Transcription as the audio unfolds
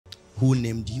Who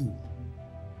named you?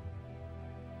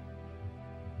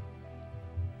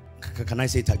 Can I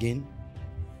say it again?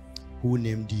 Who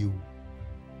named you?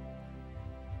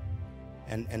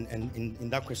 And in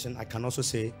that question, I can also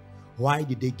say, why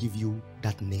did they give you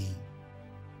that name?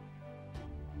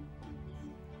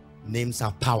 Names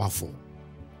are powerful.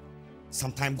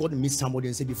 Sometimes God meets somebody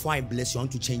and say, before I bless you, I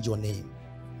want to change your name.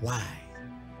 Why?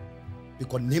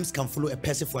 Because names can follow a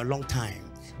person for a long time.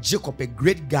 Jacob, a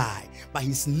great guy, but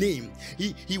his name,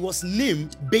 he was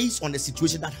named based on the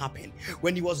situation that happened.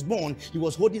 When he was born, he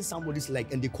was holding somebody's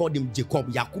leg and they called him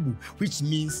Jacob, Yakubu, which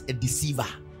means a deceiver,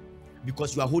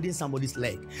 because you are holding somebody's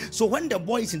leg. So when the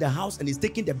boy is in the house and he's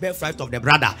taking the birthright of the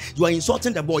brother, you are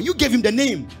insulting the boy. You gave him the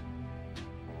name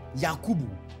Yakubu,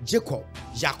 Jacob,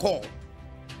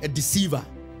 a deceiver.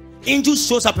 Angel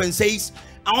shows up and says,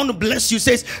 I want to bless you.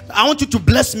 Says, I want you to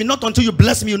bless me. Not until you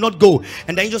bless me, you not go.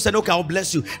 And the angel said, okay, I'll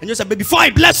bless you. And you said, but before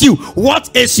I bless you,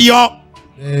 what is your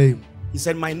name? He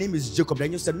said, my name is Jacob. The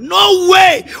angel said, no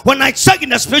way. When I check in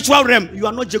the spiritual realm, you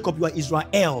are not Jacob, you are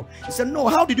Israel. He said, no,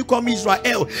 how did you call me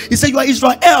Israel? He said, you are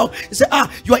Israel. He said,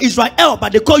 you are Israel,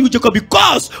 but they call you Jacob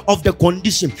because of the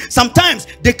condition. Sometimes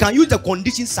they can use the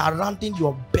condition surrounding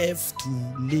your birth to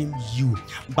name you.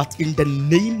 But in the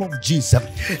name of Jesus,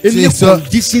 any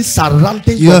condition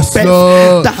surrounding your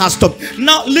birth that has stopped.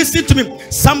 Now listen to me.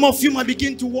 Some of you might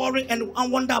begin to worry and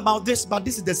wonder about this, but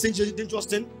this is the dangerous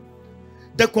thing.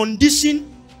 The condition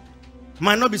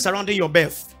might not be surrounding your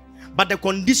birth, but the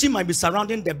condition might be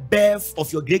surrounding the birth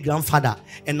of your great-grandfather,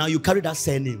 and now you carry that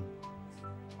surname.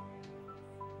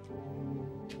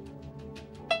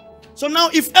 So now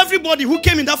if everybody who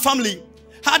came in that family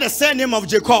had a surname of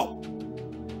Jacob,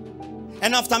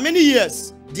 and after many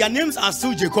years their names are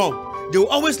still Jacob, they will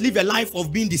always live a life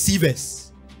of being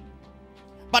deceivers.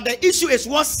 But the issue is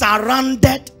what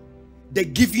surrounded the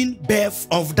giving birth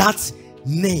of that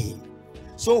name.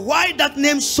 So why that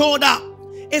name showed up,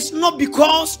 it's not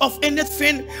because of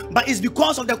anything, but it's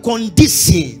because of the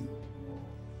condition.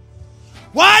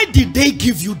 Why did they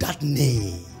give you that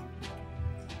name?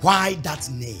 Why that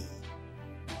name?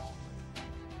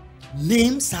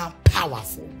 Names are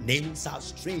powerful. Names are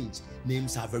strange.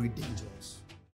 Names are very dangerous.